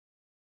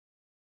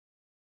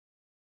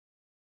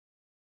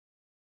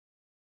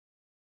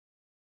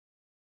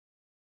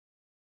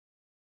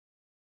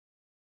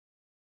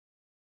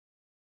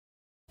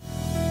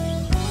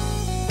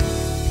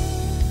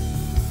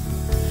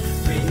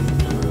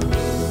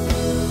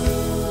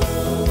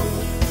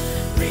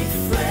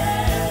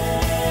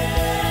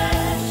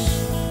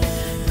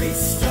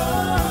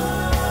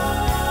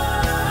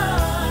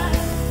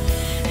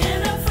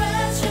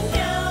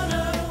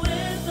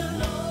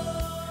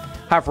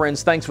Hi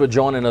friends, thanks for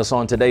joining us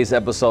on today's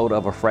episode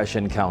of A Fresh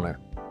Encounter.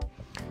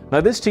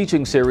 Now this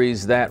teaching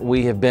series that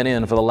we have been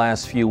in for the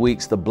last few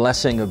weeks, The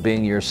Blessing of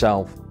Being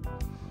Yourself,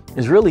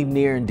 is really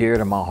near and dear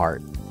to my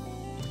heart.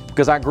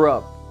 Because I grew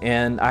up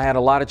and I had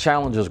a lot of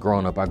challenges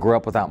growing up. I grew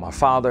up without my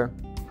father.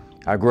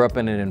 I grew up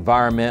in an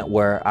environment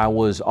where I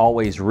was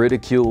always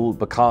ridiculed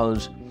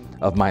because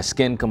of my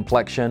skin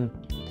complexion.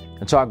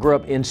 And so I grew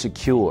up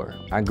insecure.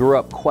 I grew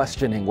up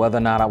questioning whether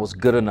or not I was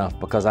good enough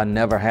because I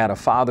never had a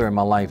father in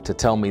my life to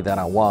tell me that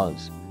I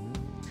was.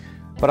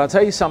 But I'll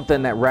tell you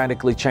something that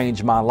radically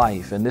changed my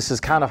life, and this is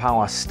kind of how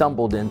I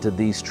stumbled into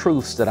these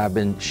truths that I've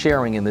been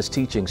sharing in this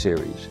teaching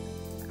series.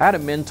 I had a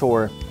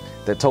mentor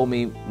that told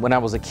me when I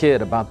was a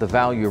kid about the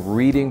value of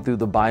reading through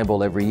the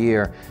Bible every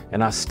year,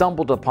 and I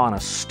stumbled upon a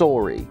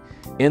story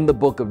in the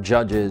book of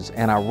Judges,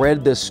 and I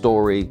read this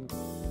story.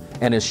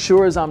 And as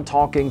sure as I'm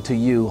talking to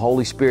you,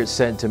 Holy Spirit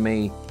said to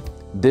me,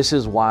 this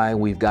is why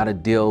we've got to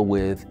deal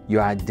with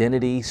your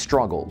identity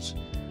struggles.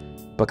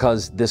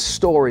 Because this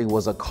story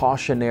was a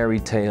cautionary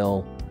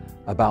tale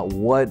about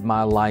what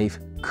my life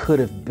could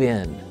have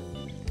been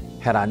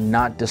had I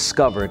not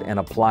discovered and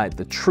applied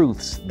the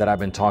truths that I've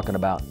been talking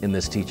about in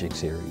this teaching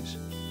series.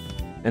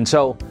 And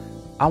so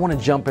I want to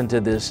jump into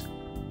this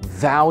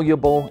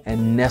valuable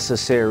and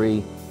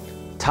necessary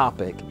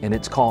topic, and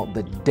it's called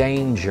the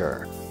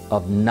danger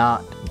of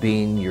not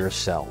being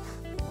yourself.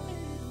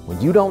 When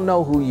you don't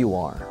know who you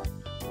are,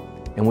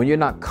 and when you're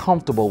not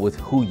comfortable with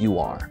who you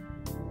are,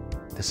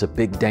 that's a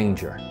big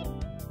danger.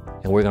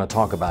 And we're going to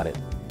talk about it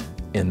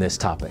in this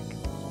topic.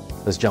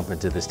 Let's jump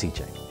into this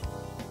teaching.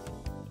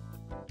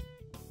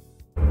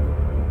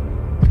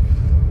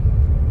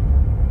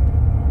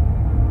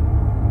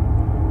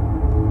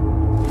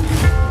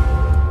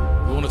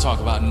 We want to talk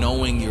about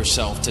knowing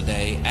yourself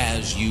today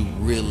as you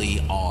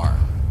really are.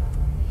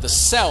 The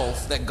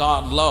self that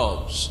God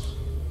loves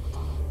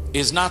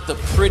is not the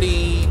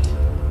prettied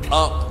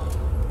up,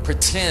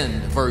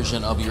 pretend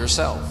version of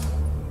yourself.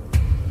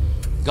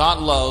 God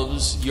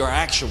loves your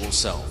actual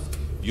self,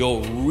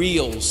 your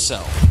real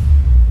self.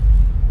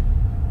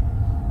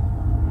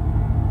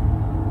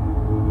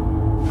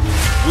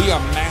 We are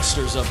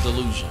masters of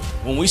delusion.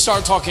 When we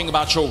start talking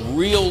about your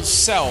real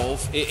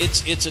self,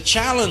 it's a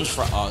challenge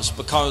for us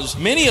because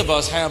many of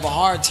us have a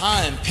hard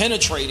time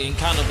penetrating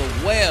kind of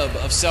the web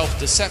of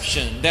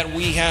self-deception that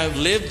we have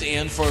lived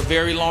in for a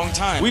very long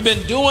time. We've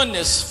been doing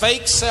this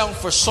fake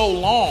self for so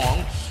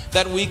long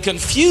that we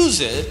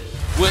confuse it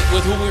with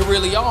who we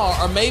really are,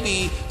 or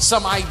maybe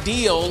some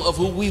ideal of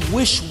who we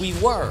wish we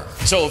were.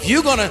 So if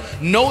you're gonna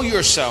know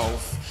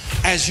yourself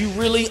as you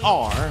really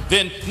are,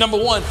 then number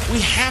one, we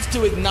have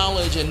to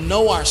acknowledge and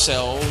know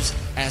ourselves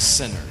as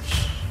sinners.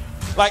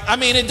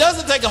 It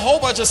doesn't take a whole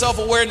bunch of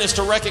self-awareness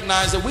to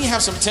recognize that we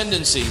have some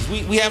tendencies,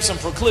 we have some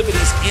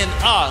proclivities in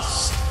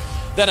us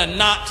that are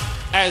not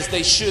as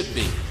they should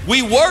be.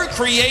 We were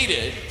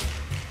created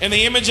in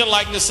the image and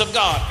likeness of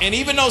God. And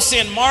even though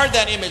sin marred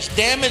that image,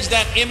 damaged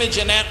that image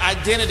and that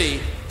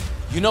identity,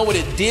 you know what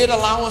it did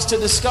allow us to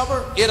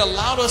discover? It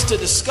allowed us to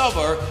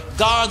discover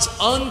God's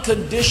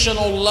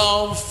unconditional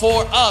love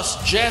for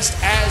us just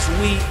as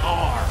we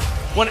are.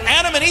 When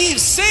Adam and Eve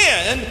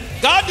sinned,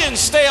 God didn't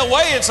stay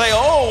away and say,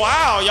 oh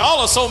wow,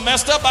 y'all are so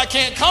messed up I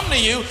can't come to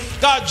you.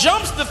 God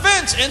jumps the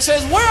fence and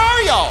says, where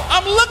are y'all?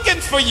 I'm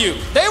looking for you.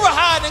 They were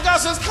hiding and God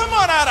says, come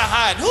on out of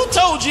hiding. Who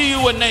told you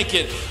you were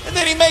naked? And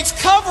then he makes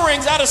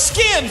coverings out of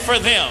skin for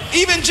them.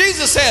 Even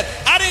Jesus said,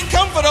 I didn't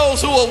come for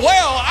those who were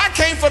well, I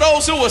came for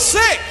those who were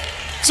sick.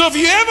 So if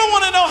you ever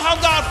want to know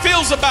how God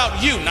feels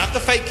about you, not the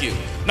fake you,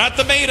 not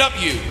the made up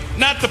you,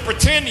 not the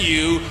pretend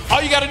you,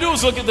 all you got to do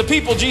is look at the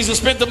people Jesus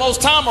spent the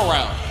most time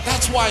around.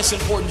 That's why it's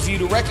important for you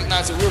to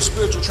recognize that real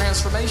spiritual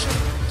transformation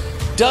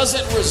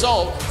doesn't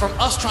result from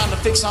us trying to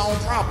fix our own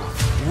problem.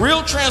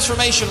 Real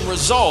transformation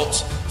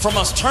results from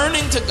us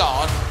turning to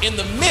God in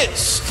the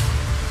midst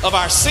of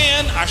our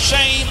sin, our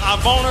shame, our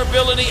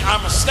vulnerability,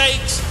 our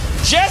mistakes,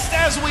 just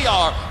as we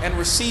are, and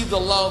receive the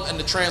love and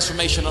the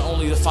transformation that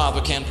only the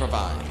Father can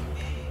provide.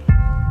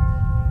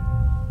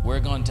 We're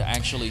going to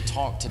actually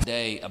talk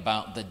today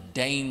about the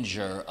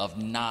danger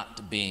of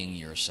not being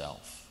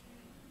yourself.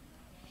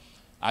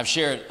 I've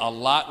shared a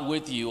lot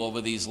with you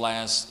over these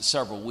last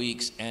several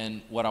weeks,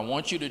 and what I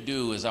want you to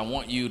do is I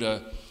want you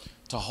to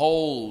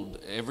hold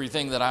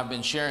everything that I've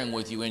been sharing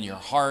with you in your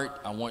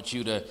heart. I want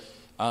you to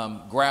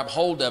grab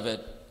hold of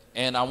it,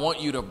 and I want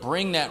you to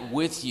bring that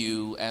with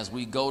you as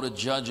we go to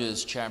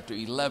Judges chapter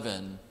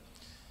 11.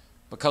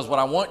 Because what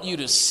I want you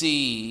to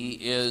see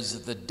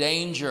is the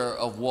danger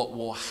of what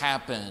will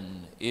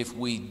happen if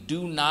we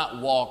do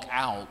not walk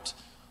out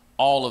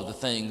all of the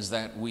things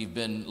that we've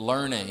been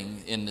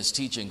learning in this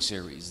teaching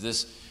series.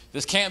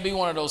 This can't be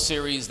one of those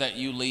series that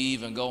you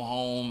leave and go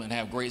home and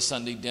have great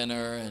Sunday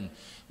dinner and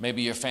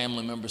maybe your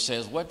family member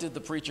says, what did the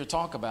preacher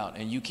talk about?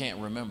 And you can't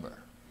remember.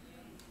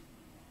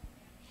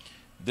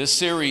 This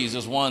series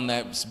is one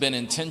that's been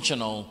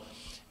intentional.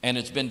 And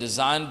it's been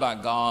designed by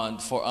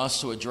God for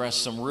us to address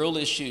some real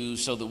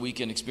issues so that we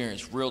can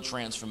experience real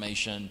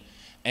transformation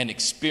and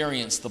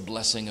experience the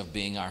blessing of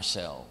being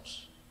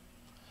ourselves.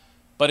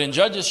 But in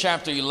Judges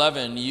chapter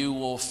 11, you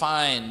will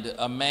find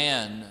a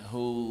man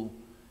who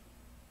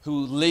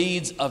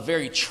leads a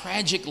very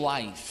tragic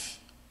life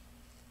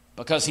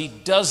because he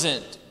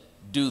doesn't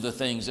do the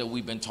things that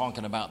we've been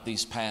talking about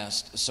these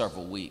past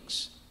several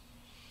weeks.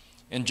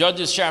 In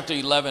Judges chapter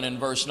 11 and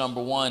verse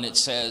number 1, it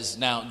says,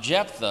 "Now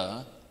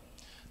Jephthah,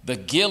 the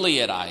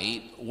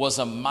Gileadite, was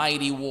a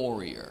mighty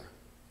warrior.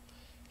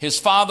 His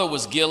father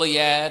was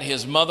Gilead,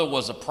 his mother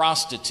was a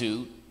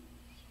prostitute,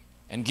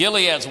 and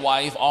Gilead's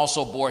wife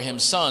also bore him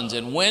sons.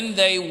 And when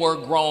they were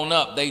grown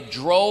up, they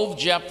drove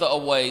Jephthah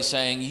away,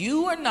 saying,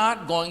 'You are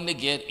not going to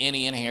get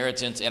any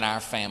inheritance in our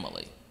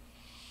family.'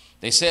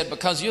 They said,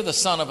 'Because you're the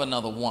son of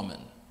another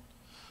woman.'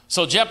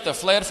 So Jephthah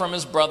fled from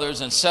his brothers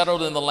and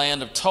settled in the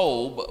land of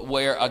Tob,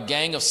 where a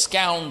gang of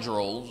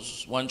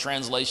scoundrels," one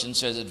translation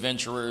says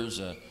adventurers,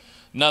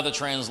 another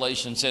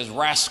translation says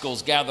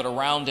rascals, "gathered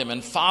around him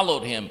and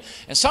followed him.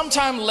 And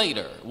sometime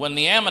later, when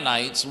the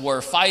Ammonites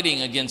were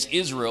fighting against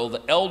Israel,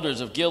 the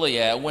elders of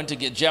Gilead went to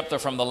get Jephthah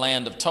from the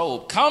land of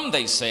Tob. 'Come,'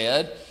 they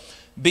said,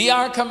 'be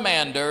our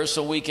commander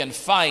so we can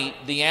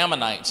fight the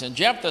Ammonites.' And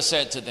Jephthah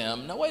said to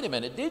them, 'Now wait a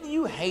minute, didn't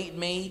you hate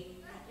me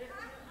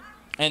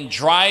and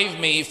drive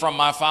me from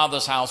my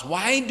father's house?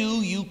 Why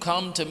do you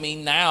come to me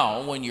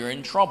now when you're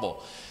in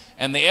trouble?'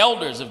 And the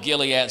elders of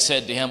Gilead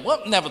said to him,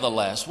 'Well,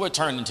 nevertheless, we're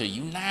turning to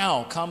you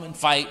now. Come and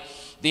fight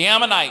the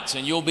Ammonites,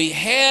 and you'll be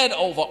head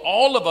over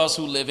all of us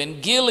who live in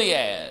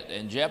Gilead.'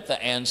 And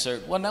Jephthah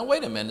answered, 'Well, now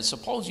wait a minute.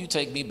 Suppose you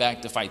take me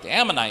back to fight the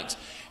Ammonites,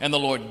 and the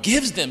Lord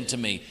gives them to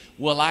me.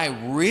 Will I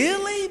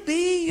really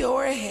be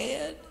your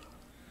head?'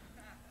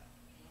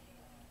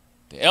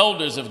 The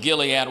elders of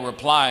Gilead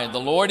replied, 'The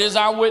Lord is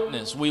our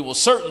witness. We will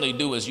certainly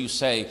do as you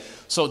say.'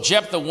 So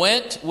Jephthah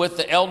went with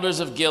the elders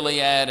of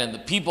Gilead, and the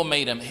people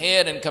made him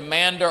head and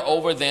commander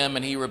over them,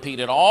 and he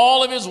repeated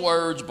all of his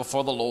words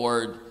before the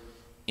Lord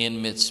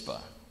in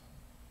Mizpah."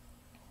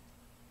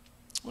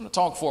 I want to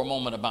talk for a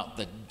moment about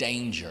the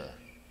danger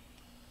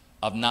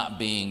of not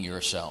being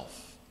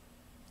yourself.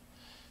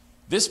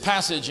 This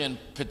passage in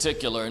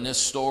particular, and this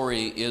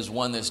story, is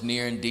one that's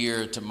near and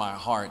dear to my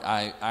heart.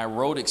 I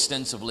wrote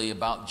extensively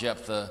about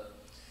Jephthah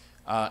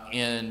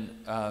in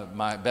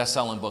my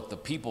best-selling book, The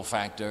People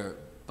Factor,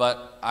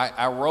 but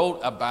I wrote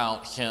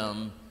about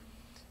him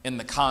in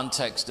the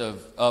context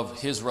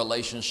of his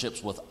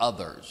relationships with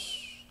others.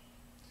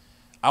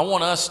 I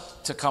want us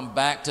to come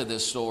back to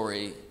this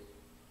story,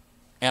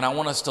 and I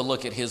want us to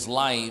look at his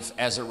life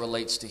as it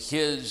relates to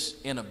his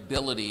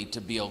inability to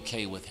be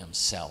okay with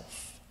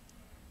himself.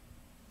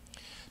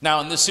 Now,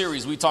 in this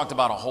series, we talked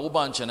about a whole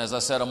bunch, and as I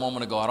said a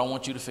moment ago, I don't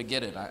want you to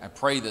forget it. I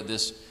pray that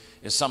this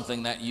is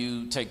something that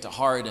you take to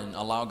heart and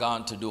allow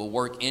God to do a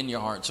work in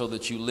your heart so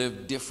that you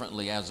live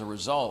differently as a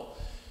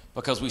result.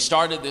 Because we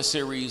started this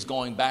series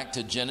going back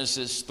to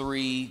Genesis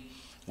 3.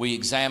 We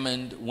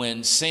examined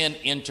when sin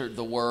entered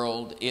the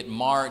world, it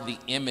marred the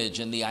image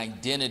and the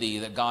identity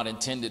that God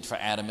intended for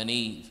Adam and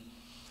Eve.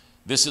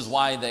 This is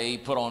why they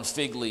put on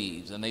fig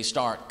leaves and they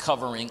start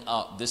covering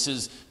up. This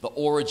is the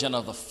origin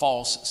of the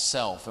false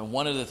self. And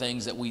one of the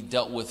things that we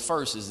dealt with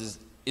first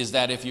is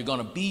that if you're going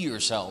to be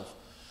yourself,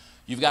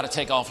 you've got to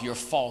take off your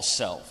false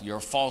self. Your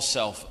false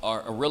self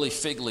are really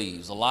fig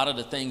leaves. A lot of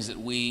the things that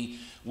we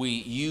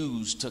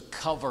use to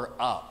cover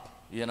up,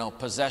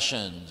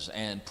 possessions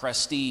and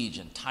prestige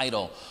and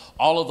title,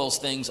 all of those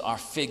things are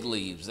fig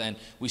leaves. And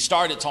we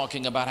started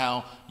talking about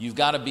how you've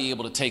got to be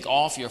able to take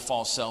off your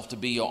false self to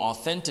be your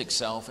authentic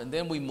self. And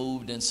then we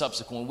moved in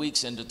subsequent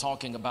weeks into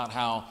talking about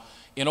how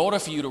in order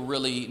for you to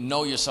really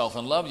know yourself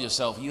and love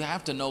yourself, you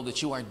have to know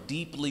that you are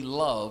deeply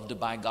loved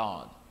by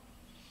God.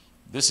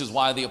 This is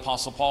why the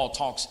Apostle Paul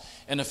talks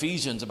in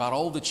Ephesians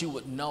about, that you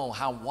would know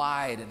how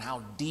wide and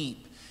how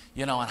deep,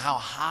 and how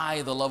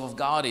high the love of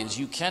God is.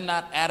 You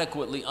cannot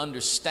adequately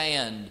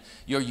understand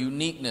your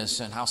uniqueness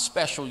and how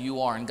special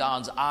you are in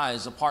God's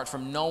eyes apart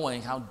from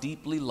knowing how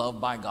deeply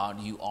loved by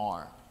God you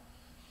are.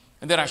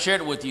 And then I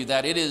shared with you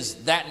that it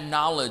is that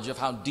knowledge of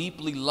how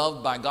deeply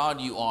loved by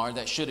God you are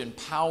that should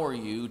empower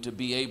you to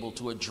be able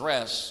to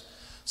address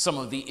some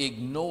of the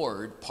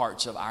ignored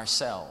parts of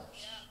ourselves.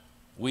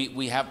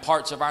 We have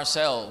parts of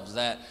ourselves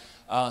that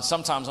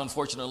sometimes,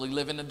 unfortunately,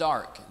 live in the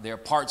dark. There are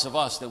parts of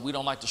us that we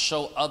don't like to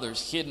show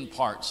others, hidden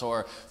parts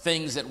or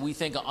things that we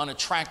think are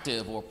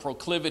unattractive or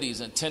proclivities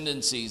and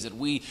tendencies that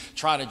we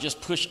try to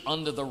just push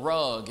under the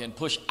rug and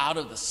push out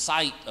of the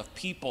sight of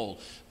people.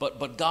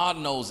 But God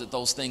knows that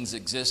those things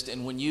exist.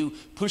 And when you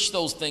push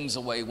those things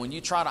away, when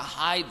you try to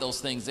hide those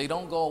things, they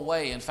don't go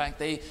away. In fact,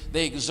 they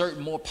exert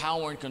more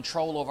power and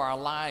control over our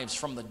lives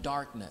from the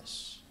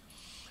darkness.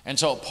 And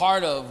so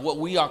part of what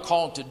we are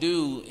called to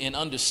do in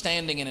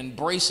understanding and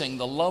embracing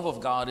the love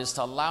of God is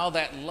to allow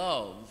that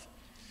love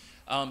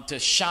to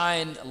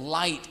shine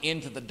light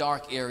into the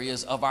dark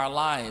areas of our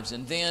lives.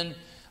 And then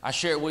I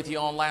shared with you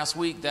on last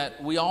week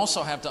that we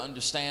also have to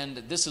understand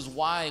that this is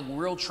why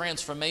real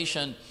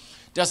transformation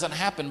doesn't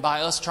happen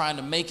by us trying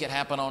to make it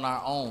happen on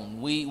our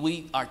own.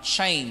 We are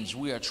changed.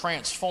 We are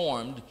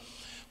transformed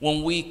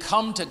when we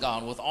come to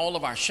God with all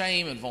of our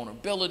shame and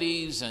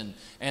vulnerabilities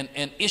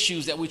and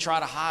issues that we try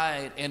to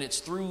hide, and it's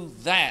through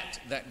that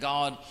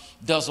God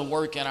does a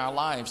work in our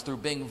lives, through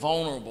being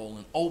vulnerable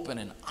and open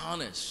and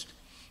honest.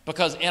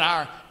 Because in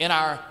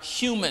our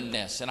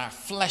humanness, in our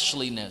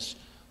fleshliness,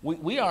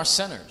 we are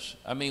sinners.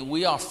 I mean,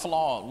 we are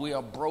flawed, we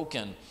are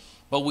broken,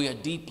 but we are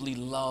deeply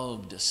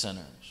loved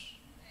sinners.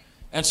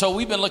 And so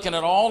we've been looking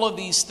at all of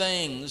these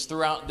things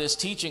throughout this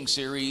teaching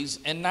series,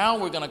 and now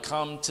we're going to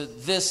come to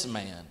this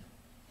man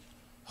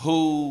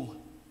who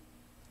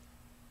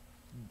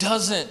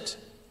doesn't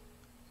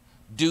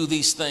do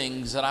these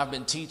things that I've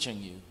been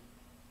teaching you,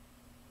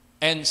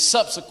 and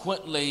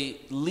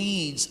subsequently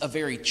leads a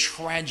very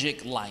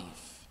tragic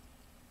life.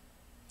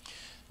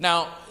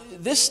 Now,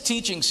 this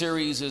teaching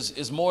series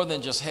is more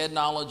than just head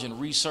knowledge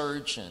and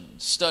research and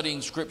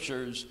studying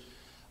scriptures.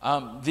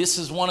 This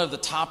is one of the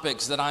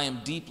topics that I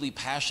am deeply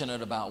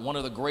passionate about. One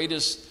of the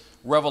greatest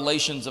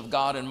revelations of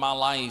God in my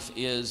life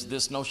is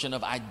this notion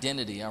of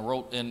identity. I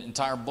wrote an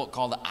entire book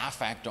called The I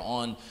Factor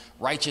on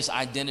righteous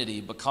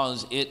identity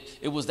because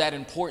it was that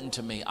important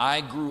to me.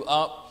 I grew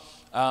up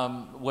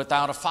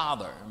without a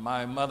father.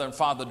 My mother and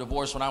father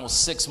divorced when I was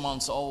 6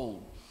 months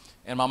old.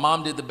 And my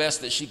mom did the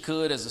best that she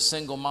could as a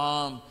single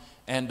mom.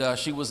 And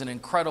she was an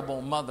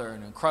incredible mother,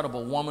 an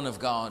incredible woman of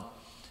God.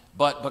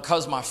 But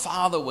because my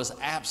father was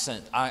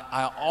absent,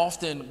 I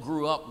often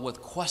grew up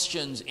with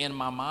questions in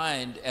my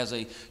mind as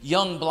a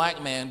young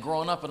black man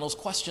growing up. And those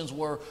questions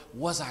were,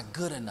 was I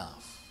good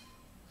enough?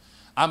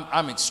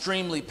 I'm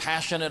extremely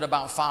passionate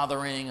about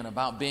fathering and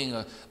about being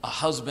a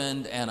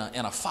husband and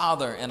a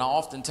father. And I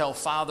often tell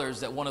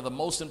fathers that one of the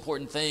most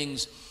important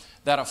things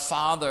that a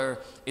father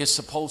is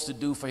supposed to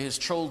do for his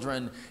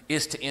children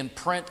is to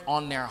imprint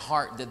on their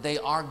heart that they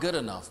are good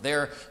enough.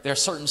 There are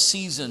certain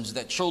seasons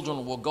that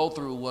children will go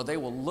through where they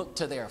will look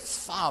to their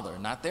father,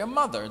 not their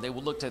mother. They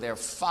will look to their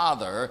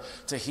father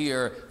to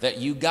hear that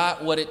you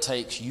got what it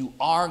takes. You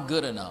are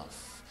good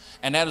enough.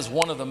 And that is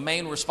one of the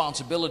main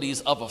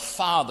responsibilities of a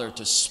father,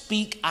 to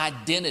speak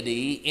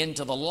identity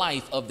into the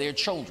life of their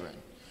children.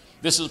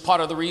 This is part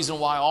of the reason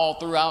why all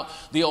throughout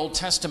the Old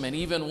Testament,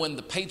 even when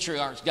the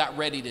patriarchs got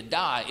ready to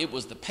die, it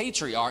was the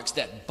patriarchs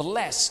that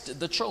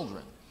blessed the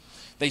children.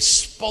 They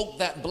spoke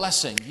that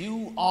blessing.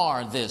 You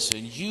are this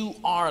and you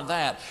are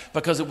that,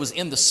 because it was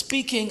in the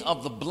speaking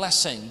of the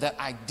blessing that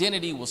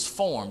identity was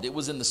formed. It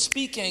was in the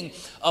speaking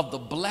of the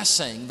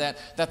blessing that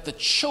the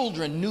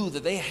children knew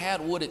that they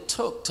had what it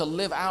took to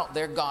live out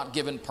their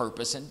God-given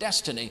purpose and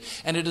destiny.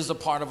 And it is a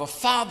part of a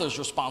father's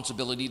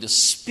responsibility to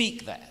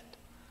speak that.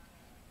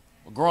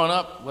 Well, growing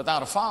up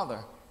without a father,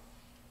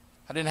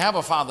 I didn't have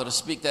a father to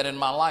speak that in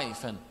my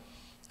life. And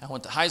I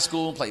went to high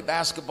school, played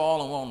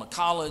basketball, and went on to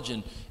college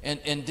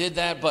and did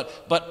that.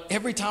 But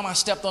every time I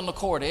stepped on the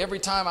court, every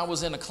time I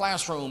was in a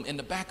classroom, in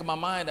the back of my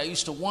mind, I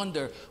used to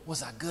wonder,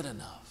 was I good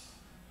enough?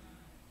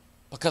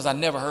 Because I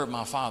never heard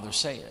my father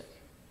say it.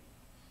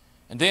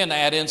 And then to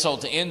add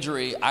insult to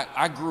injury,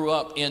 I grew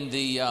up in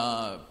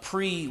the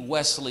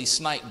pre-Wesley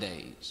Snipes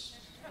days.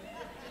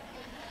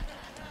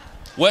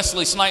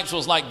 Wesley Snipes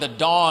was like the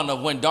dawn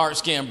of when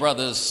dark-skinned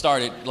brothers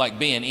started like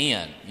being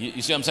in.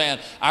 You see what I'm saying?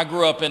 I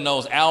grew up in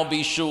those Al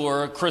B.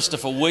 Sure,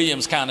 Christopher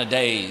Williams kind of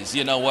days,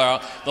 you know,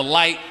 where the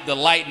light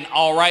and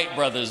all right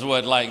brothers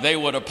would they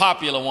were the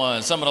popular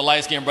ones. Some of the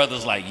light-skinned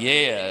brothers I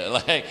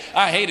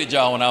hated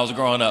y'all when I was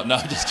growing up. No,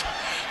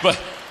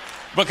 but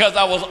because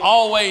I was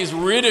always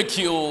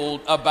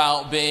ridiculed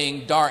about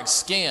being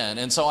dark-skinned.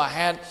 And so I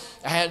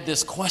had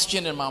this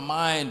question in my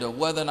mind of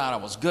whether or not I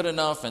was good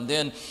enough. And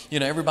then,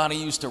 everybody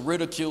used to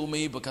ridicule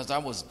me because I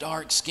was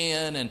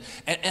dark-skinned.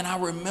 And I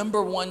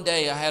remember one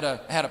day I had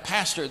a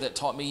pastor that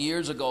taught me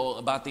years ago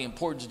about the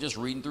importance of just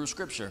reading through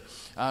Scripture.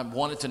 I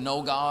wanted to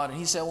know God. And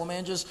he said, well,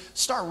 man, just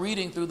start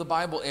reading through the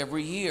Bible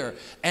every year.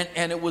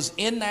 And it was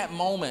in that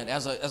moment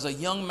as a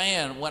young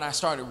man when I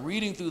started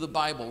reading through the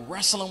Bible,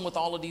 wrestling with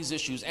all of these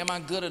issues. Am I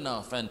good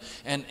enough? And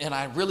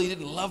I really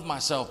didn't love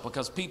myself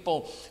because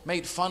people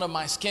made fun of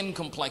my skin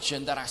complexion,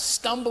 that I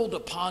stumbled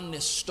upon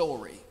this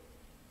story.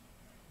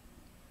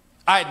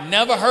 I had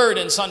never heard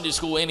in Sunday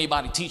school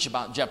anybody teach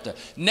about Jephthah.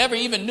 Never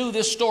even knew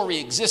this story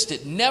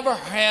existed. Never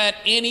had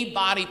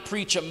anybody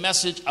preach a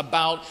message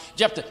about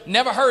Jephthah.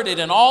 Never heard it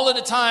in all of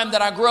the time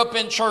that I grew up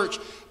in church.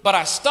 But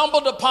I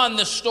stumbled upon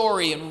this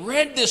story and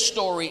read this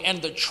story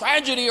and the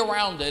tragedy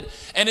around it.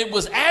 And it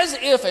was as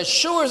if, as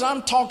sure as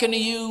I'm talking to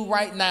you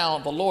right now,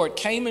 the Lord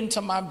came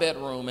into my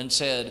bedroom and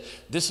said,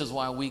 this is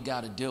why we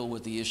got to deal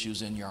with the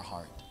issues in your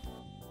heart.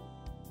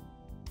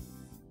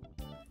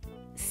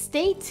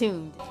 Stay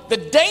tuned. The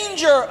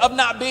danger of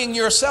not being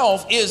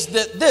yourself is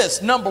that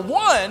this, number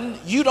one,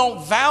 you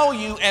don't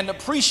value and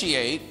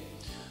appreciate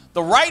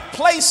the right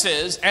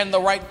places and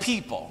the right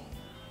people.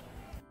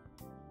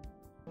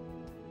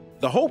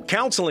 The Hope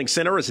Counseling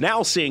Center is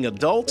now seeing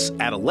adults,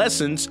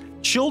 adolescents,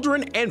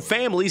 children, and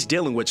families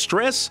dealing with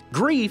stress,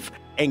 grief,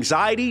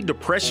 anxiety,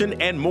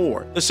 depression, and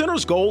more. The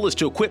center's goal is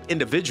to equip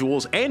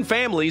individuals and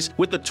families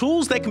with the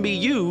tools that can be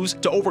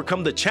used to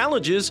overcome the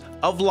challenges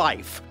of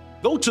life.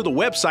 Go to the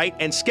website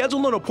and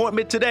schedule an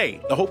appointment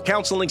today. The Hope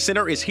Counseling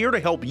Center is here to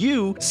help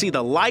you see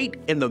the light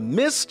in the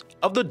midst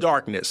of the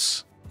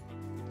darkness.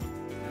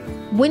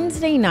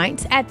 Wednesday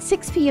nights at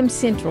 6 p.m.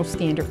 Central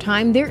Standard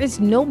Time, there is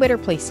no better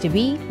place to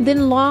be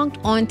than logged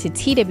on to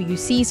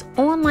TWC's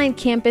online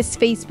campus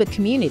Facebook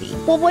community.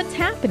 Well, what's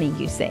happening,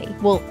 you say?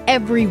 Well,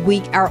 every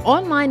week, our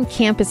online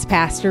campus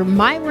pastor,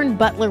 Myron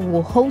Butler,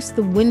 will host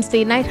the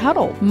Wednesday night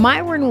huddle.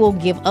 Myron will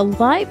give a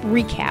live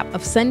recap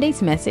of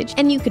Sunday's message,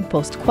 and you can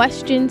post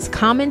questions,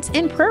 comments,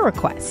 and prayer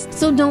requests.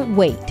 So don't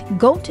wait.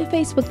 Go to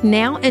Facebook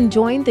now and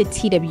join the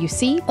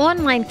TWC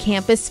online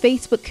campus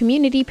Facebook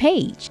community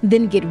page.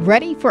 Then get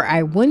ready for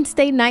our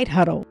Wednesday night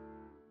huddle.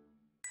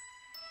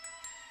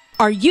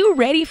 Are you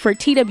ready for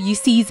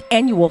TWC's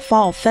annual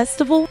Fall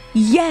Festival?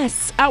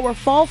 Yes, our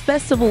Fall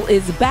Festival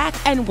is back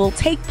and will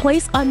take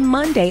place on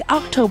Monday,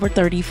 October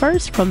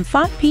 31st from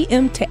 5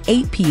 p.m. to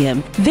 8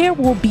 p.m. There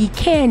will be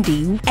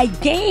candy, a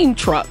game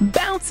truck,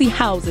 bouncy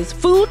houses,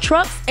 food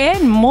trucks,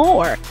 and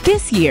more.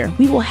 This year,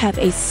 we will have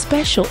a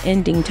special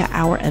ending to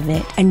our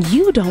event, and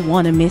you don't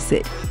want to miss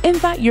it.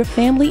 Invite your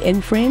family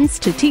and friends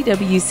to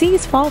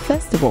TWC's Fall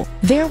Festival.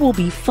 There will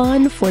be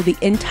fun for the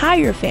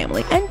entire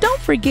family, and don't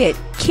forget,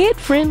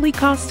 kid-friendly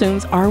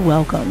costumes are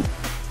welcome.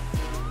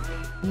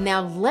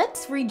 Now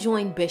let's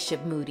rejoin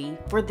Bishop Moody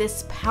for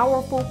this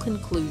powerful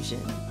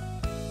conclusion.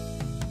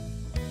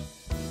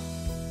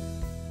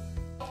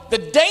 The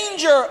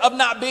danger of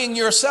not being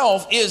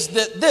yourself is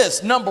that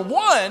this: number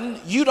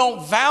one, you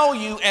don't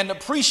value and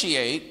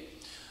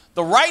appreciate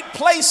the right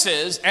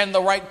places and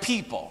the right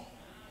people.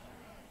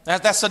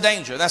 That's a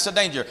danger. That's a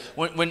danger.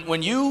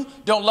 When you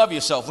don't love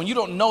yourself, when you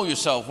don't know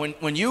yourself,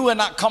 when you are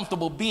not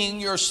comfortable being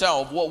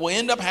yourself, what will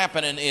end up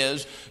happening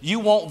is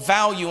you won't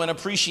value and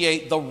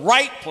appreciate the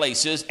right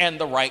places and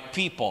the right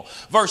people.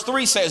 Verse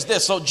 3 says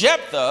this: so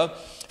Jephthah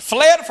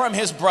fled from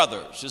his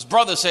brothers. His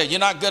brothers said, you're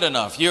not good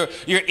enough. You're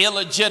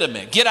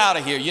illegitimate. Get out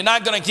of here. You're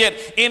not going to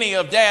get any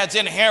of dad's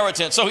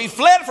inheritance. So he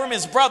fled from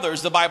his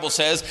brothers, the Bible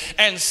says,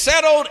 and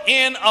settled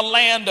in a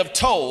land of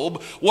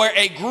Tob, where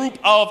a group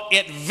of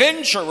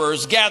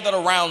adventurers gathered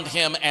around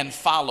him and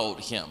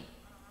followed him.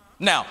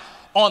 Now,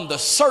 on the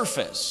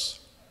surface,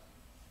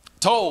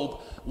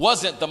 Tob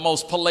wasn't the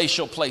most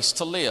palatial place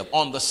to live.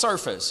 On the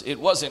surface, it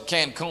wasn't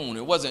Cancun,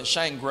 it wasn't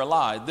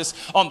Shangri-La.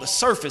 On the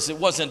surface, it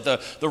wasn't the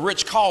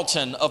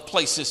Ritz-Carlton of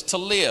places to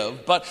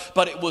live,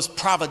 but it was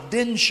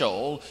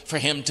providential for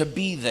him to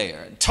be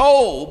there.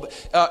 Tob,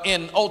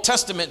 in Old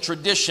Testament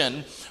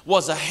tradition,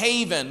 was a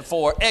haven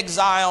for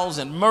exiles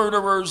and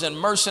murderers and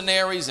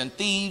mercenaries and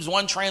thieves.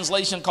 One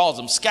translation calls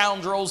them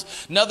scoundrels.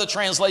 Another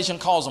translation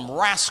calls them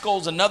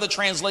rascals. Another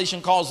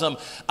translation calls them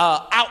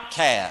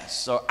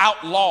outcasts or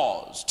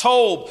outlaws.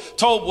 Tob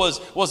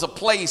was a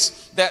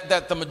place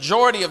that the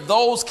majority of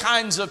those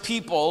kinds of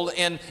people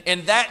in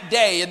that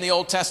day in the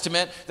Old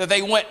Testament, that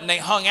they went and they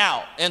hung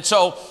out. And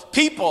so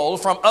people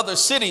from other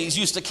cities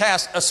used to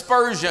cast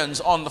aspersions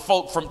on the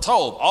folk from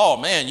Tob. Oh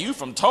man, you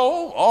from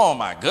Tob? Oh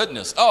my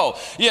goodness. Oh,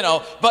 you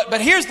know,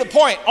 but here's the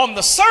point. On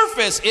the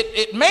surface,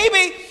 it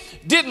maybe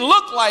didn't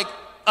look like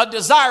a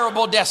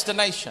desirable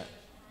destination,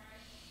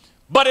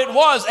 but it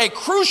was a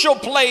crucial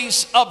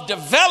place of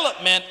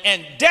development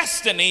and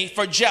destiny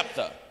for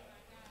Jephthah.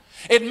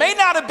 It may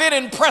not have been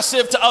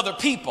impressive to other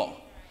people,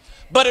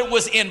 but it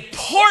was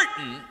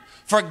important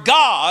for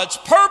God's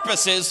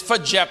purposes for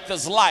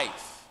Jephthah's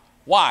life.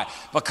 Why?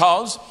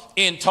 Because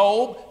in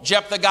Tob,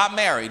 Jephthah got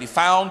married. He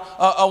found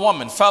a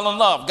woman, fell in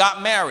love,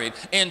 got married.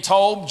 In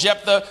Tob,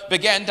 Jephthah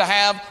began to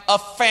have a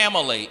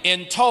family.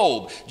 In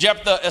Tob,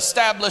 Jephthah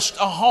established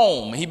a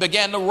home. He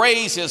began to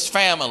raise his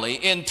family.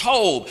 In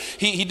Tob,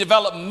 he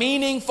developed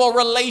meaningful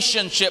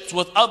relationships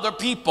with other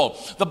people.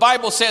 The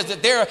Bible says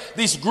that there are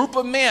this group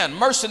of men,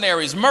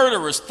 mercenaries,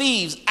 murderers,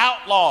 thieves,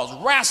 outlaws,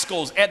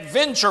 rascals,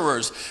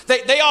 adventurers.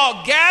 They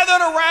all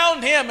gathered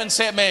around him and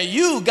said, man,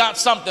 you got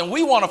something.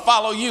 We want to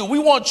follow you. We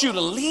want you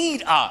to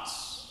lead us.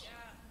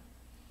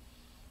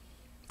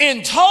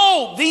 In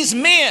Tob, these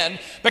men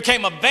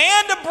became a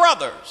band of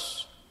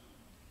brothers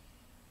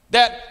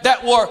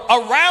that were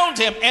around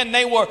him, and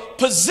they were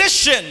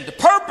positioned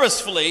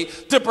purposefully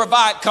to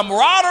provide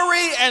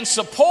camaraderie and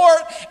support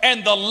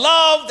and the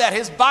love that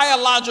his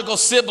biological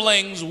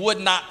siblings would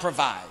not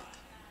provide.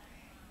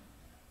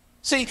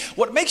 See,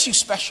 what makes you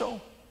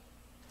special,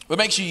 what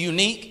makes you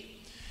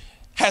unique,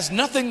 has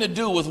nothing to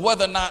do with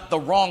whether or not the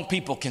wrong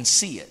people can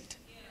see it.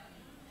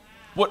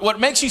 What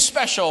makes you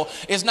special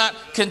is not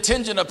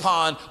contingent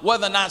upon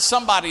whether or not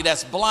somebody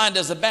that's blind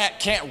as a bat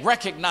can't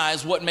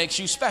recognize what makes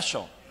you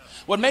special.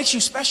 What makes you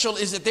special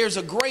is that there's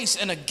a grace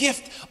and a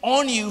gift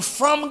on you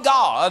from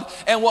God.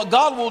 And what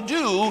God will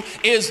do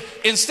is,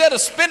 instead of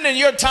spending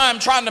your time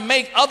trying to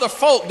make other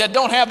folk that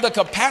don't have the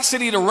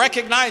capacity to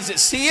recognize it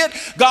see it,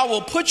 God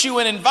will put you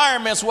in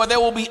environments where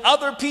there will be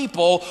other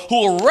people who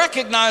will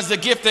recognize the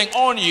gifting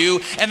on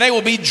you, and they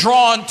will be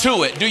drawn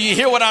to it. Do you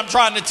hear what I'm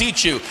trying to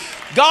teach you?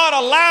 God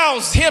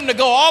allows him to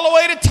go all the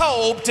way to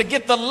Tob to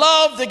get the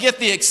love, to get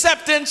the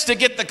acceptance, to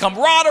get the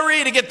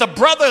camaraderie, to get the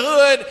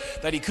brotherhood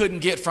that he couldn't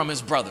get from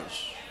his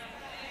brothers.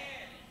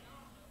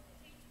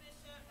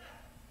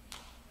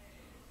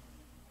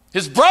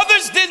 His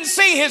brothers didn't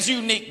see his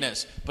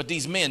uniqueness, but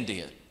these men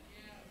did.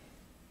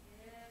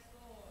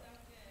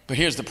 But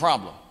here's the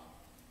problem.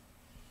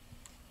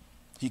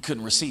 He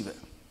couldn't receive it.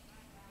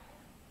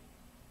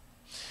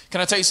 Can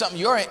I tell you something?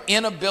 Your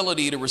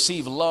inability to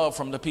receive love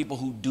from the people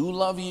who do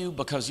love you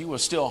because you are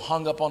still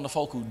hung up on the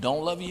folk who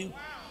don't love you.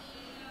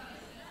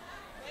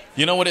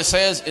 You know what it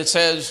says? It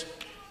says,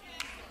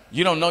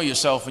 you don't know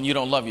yourself and you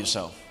don't love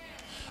yourself.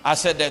 I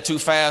said that too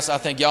fast. I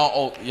think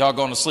y'all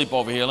going to sleep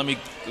over here.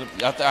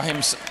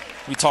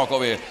 We talk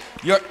over here.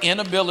 Your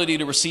inability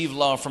to receive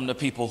love from the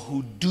people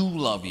who do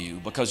love you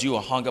because you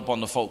are hung up on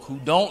the folk who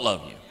don't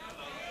love you.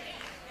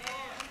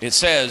 It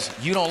says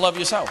you don't love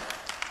yourself.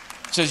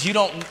 It says you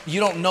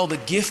don't know the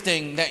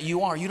gifting that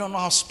you are. You don't know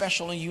how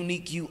special and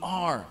unique you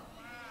are.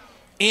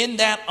 In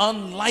that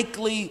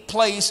unlikely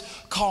place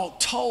called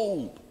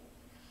Tob,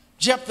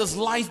 Jephthah's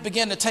life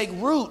began to take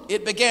root.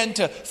 It began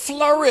to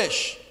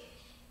flourish.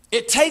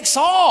 It takes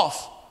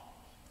off.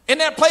 In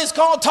that place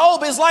called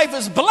Tob, his life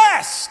is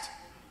blessed.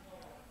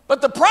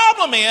 But the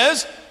problem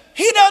is,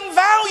 he doesn't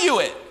value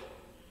it.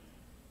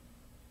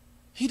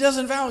 He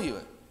doesn't value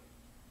it.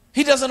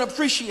 He doesn't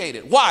appreciate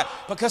it. Why?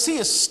 Because he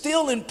is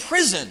still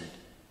imprisoned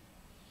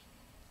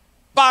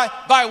by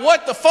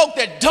what the folk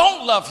that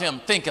don't love him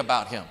think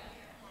about him.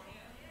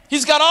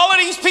 He's got all of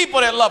these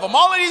people that love him,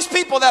 all of these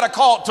people that are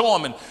called to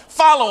him and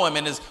follow him,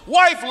 and his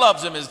wife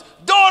loves him, his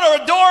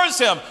daughter adores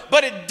him,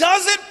 but it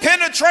doesn't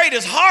penetrate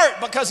his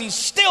heart because he's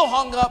still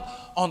hung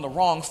up on the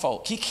wrong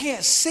folk. He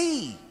can't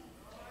see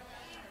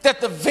that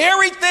the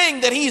very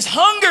thing that he's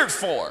hungered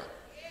for,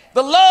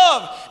 the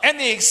love and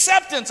the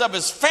acceptance of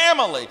his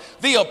family,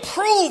 the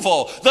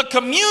approval, the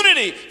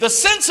community, the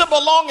sense of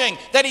belonging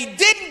that he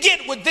didn't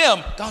get with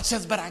them, God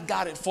says, but I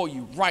got it for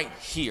you right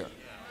here.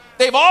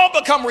 They've all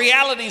become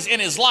realities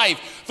in his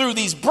life through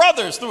these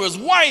brothers, through his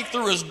wife,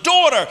 through his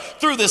daughter,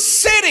 through the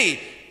city,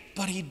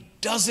 but he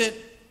doesn't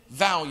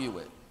value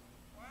it.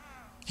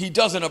 He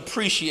doesn't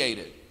appreciate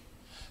it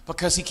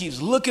because he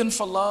keeps looking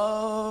for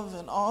love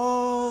in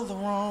all the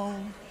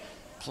wrong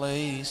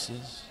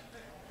places.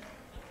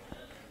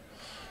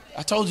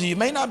 I told you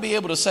may not be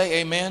able to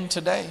say amen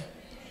today,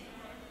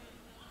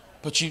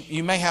 but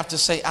you may have to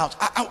say ouch.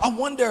 I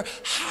wonder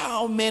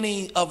how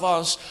many of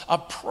us are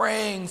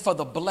praying for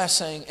the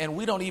blessing and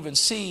we don't even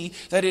see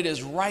that it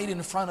is right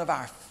in front of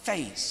our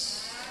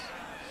face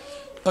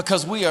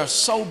because we are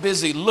so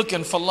busy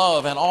looking for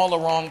love in all the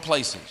wrong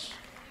places.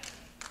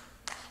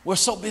 We're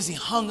so busy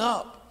hung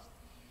up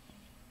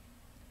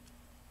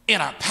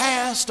in our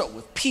past or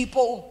with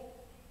people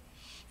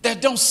that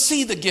don't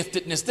see the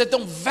giftedness, that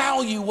don't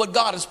value what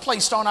God has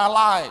placed on our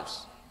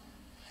lives.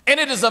 And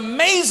it is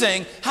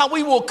amazing how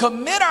we will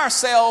commit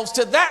ourselves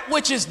to that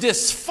which is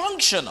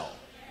dysfunctional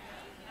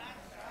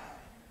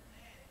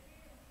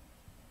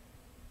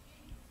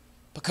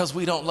because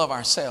we don't love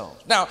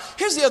ourselves. Now,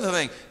 here's the other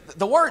thing.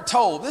 The word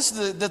Tob, this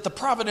is the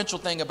providential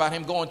thing about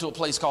him going to a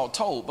place called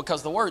Tob,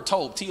 because the word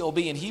Tob,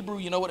 T-O-B in Hebrew,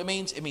 you know what it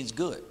means? It means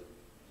good.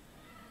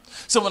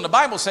 So when the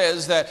Bible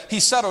says that he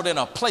settled in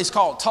a place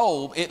called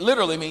Tob, it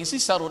literally means he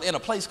settled in a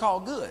place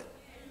called good.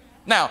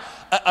 Now,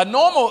 a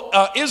normal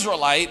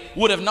Israelite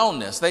would have known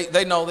this.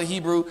 They know the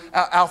Hebrew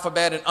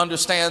alphabet and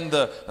understand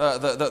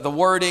the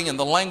wording and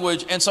the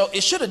language. And so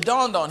it should have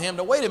dawned on him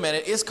that, wait a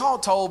minute, it's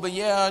called Tob, but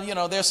yeah, you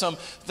know, there's some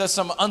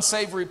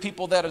unsavory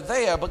people that are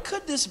there. But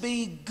could this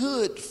be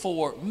good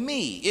for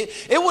me?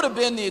 It would have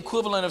been the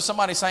equivalent of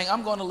somebody saying,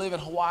 I'm going to live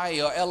in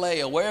Hawaii or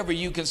LA or wherever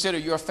you consider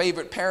your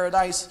favorite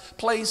paradise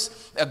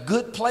place, a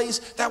good place.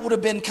 That would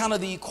have been kind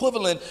of the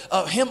equivalent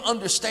of him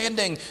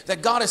understanding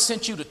that God has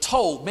sent you to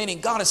Tob,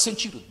 meaning God has sent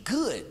you to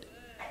good.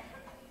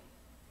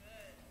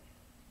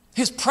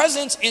 His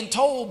presence in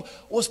Tob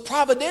was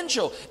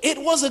providential. It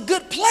was a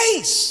good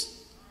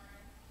place.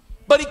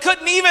 But he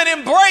couldn't even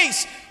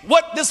embrace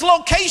what this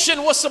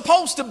location was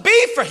supposed to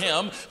be for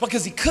him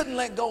because he couldn't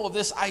let go of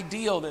this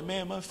ideal that,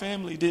 man, my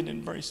family didn't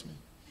embrace me.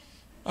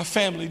 My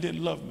family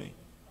didn't love me.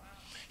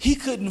 He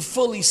couldn't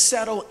fully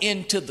settle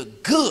into the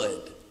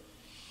good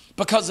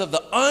because of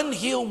the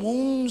unhealed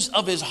wounds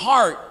of his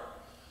heart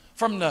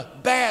from the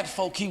bad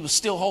folk he was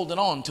still holding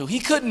on to. He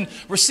couldn't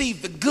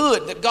receive the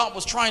good that God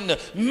was trying to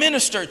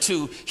minister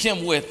to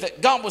him with,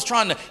 that God was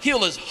trying to heal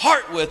his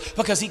heart with,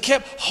 because he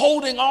kept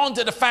holding on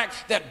to the fact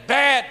that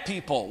bad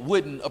people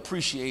wouldn't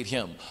appreciate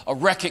him or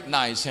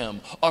recognize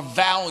him or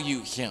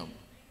value him.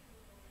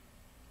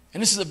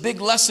 And this is a big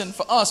lesson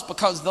for us,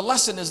 because the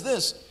lesson is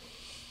this: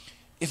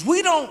 if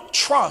we don't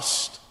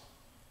trust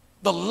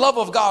the love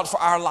of God for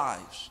our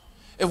lives,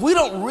 if we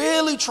don't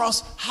really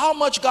trust how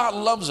much God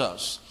loves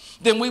us,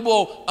 then we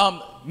will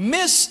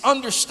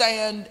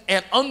misunderstand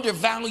and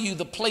undervalue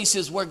the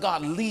places where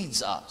God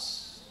leads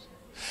us.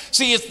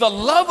 See, it's the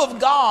love of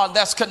God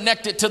that's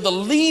connected to the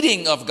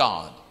leading of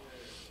God.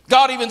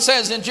 God even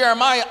says in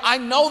Jeremiah, I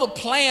know the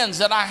plans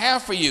that I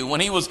have for you.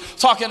 When he was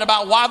talking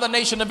about why the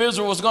nation of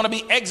Israel was going to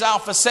be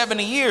exiled for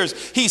 70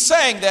 years, he's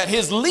saying that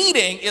his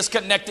leading is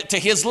connected to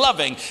his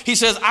loving. He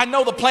says, I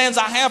know the plans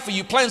I have for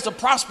you, plans to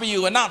prosper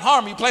you and not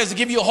harm you, plans to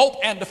give you hope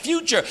and the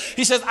future.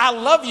 He says, I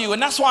love you,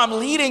 and that's why I'm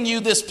leading you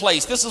this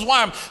place. This is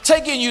why I'm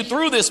taking you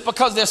through this,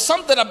 because there's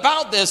something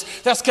about this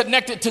that's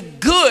connected to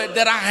good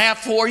that I have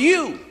for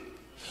you.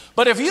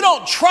 But if you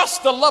don't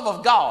trust the love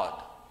of God,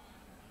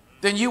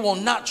 then you will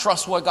not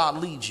trust where God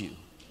leads you.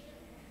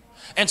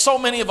 And so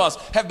many of us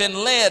have been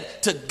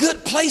led to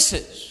good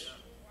places,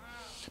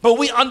 but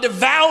we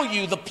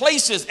undervalue the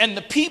places and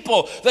the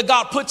people that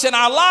God puts in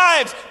our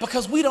lives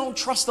because we don't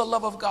trust the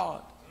love of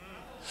God.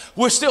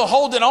 We're still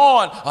holding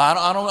on.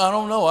 I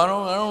don't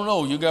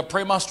know. You got to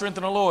pray my strength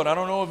in the Lord. I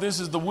don't know if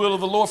this is the will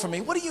of the Lord for me.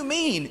 What do you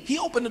mean? He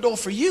opened the door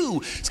for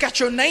you. It's got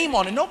your name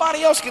on it.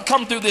 Nobody else can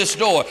come through this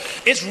door.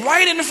 It's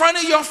right in front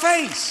of your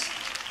face.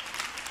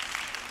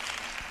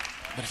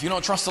 But if you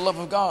don't trust the love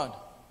of God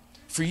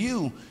for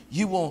you,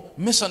 you will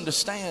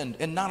misunderstand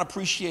and not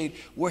appreciate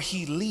where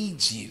he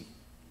leads you.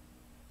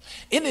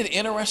 Isn't it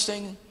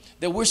interesting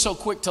that we're so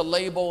quick to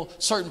label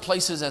certain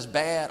places as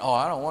bad? Oh,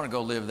 I don't want to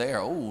go live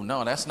there. Oh,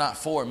 no, that's not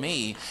for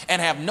me. And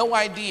have no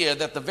idea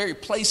that the very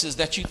places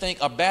that you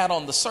think are bad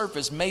on the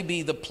surface may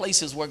be the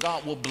places where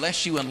God will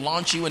bless you and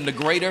launch you into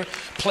greater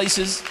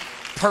places,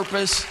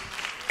 purpose,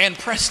 and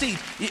prestige.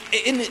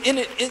 Isn't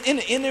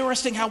it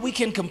interesting how we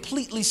can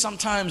completely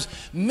sometimes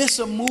miss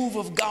a move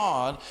of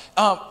God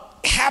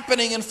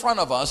happening in front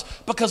of us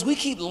because we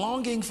keep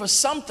longing for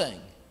something.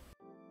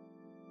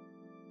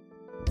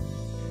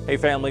 Hey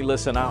family,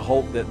 listen, I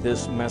hope that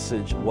this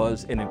message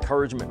was an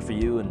encouragement for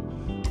you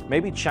and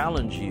maybe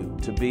challenge you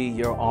to be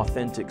your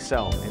authentic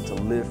self and to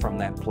live from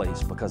that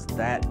place, because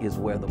that is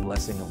where the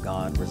blessing of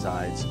God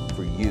resides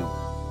for you.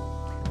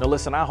 Now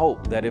listen, I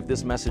hope that if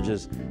this message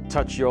has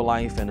touched your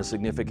life in a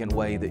significant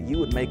way, that you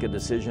would make a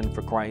decision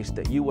for Christ,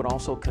 that you would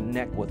also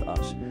connect with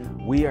us.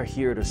 We are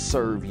here to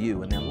serve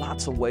you, and there are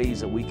lots of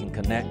ways that we can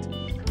connect.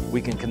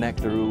 We can connect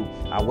through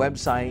our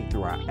website,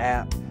 through our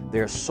app.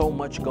 There's so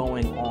much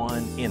going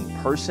on in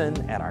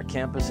person at our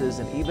campuses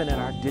and even in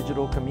our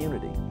digital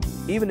community.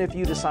 Even if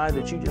you decide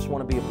that you just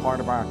want to be a part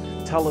of our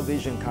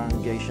television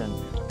congregation,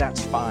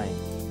 that's fine.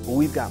 But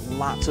we've got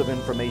lots of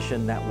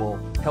information that will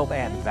help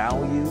add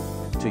value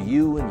to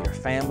you and your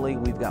family.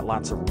 We've got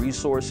lots of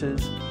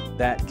resources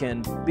that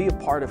can be a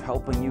part of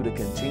helping you to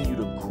continue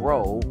to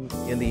grow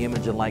in the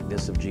image and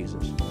likeness of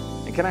Jesus.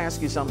 And can I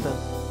ask you something?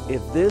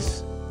 If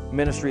this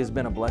ministry has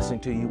been a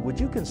blessing to you, would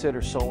you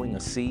consider sowing a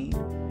seed?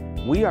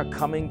 We are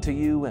coming to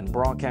you and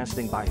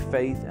broadcasting by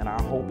faith, and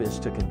our hope is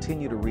to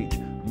continue to reach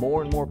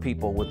more and more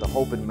people with the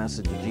hope and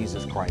message of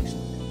Jesus Christ,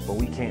 but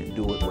we can't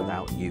do it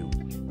without you.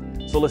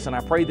 So listen, I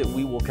pray that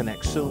we will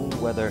connect soon,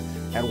 whether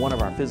at one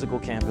of our physical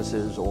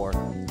campuses or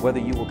whether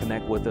you will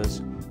connect with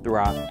us through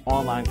our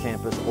online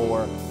campus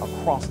or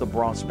across the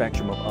broad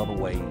spectrum of other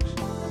ways.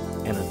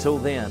 And until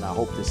then, I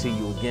hope to see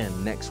you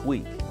again next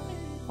week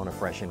on A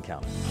Fresh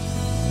Encounter.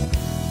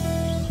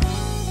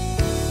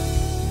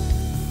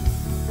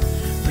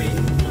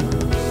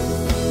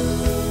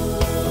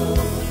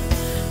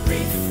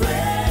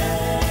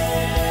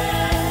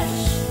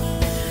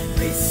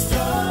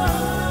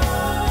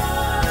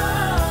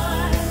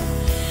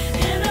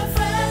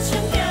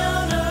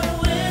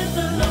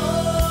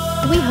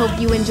 We hope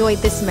you enjoyed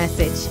this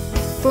message.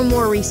 For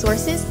more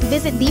resources,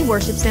 visit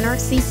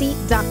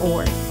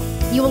theworshipcentercc.org.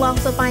 You will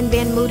also find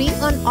Van Moody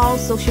on all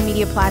social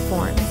media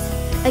platforms.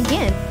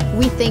 Again,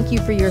 we thank you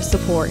for your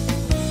support.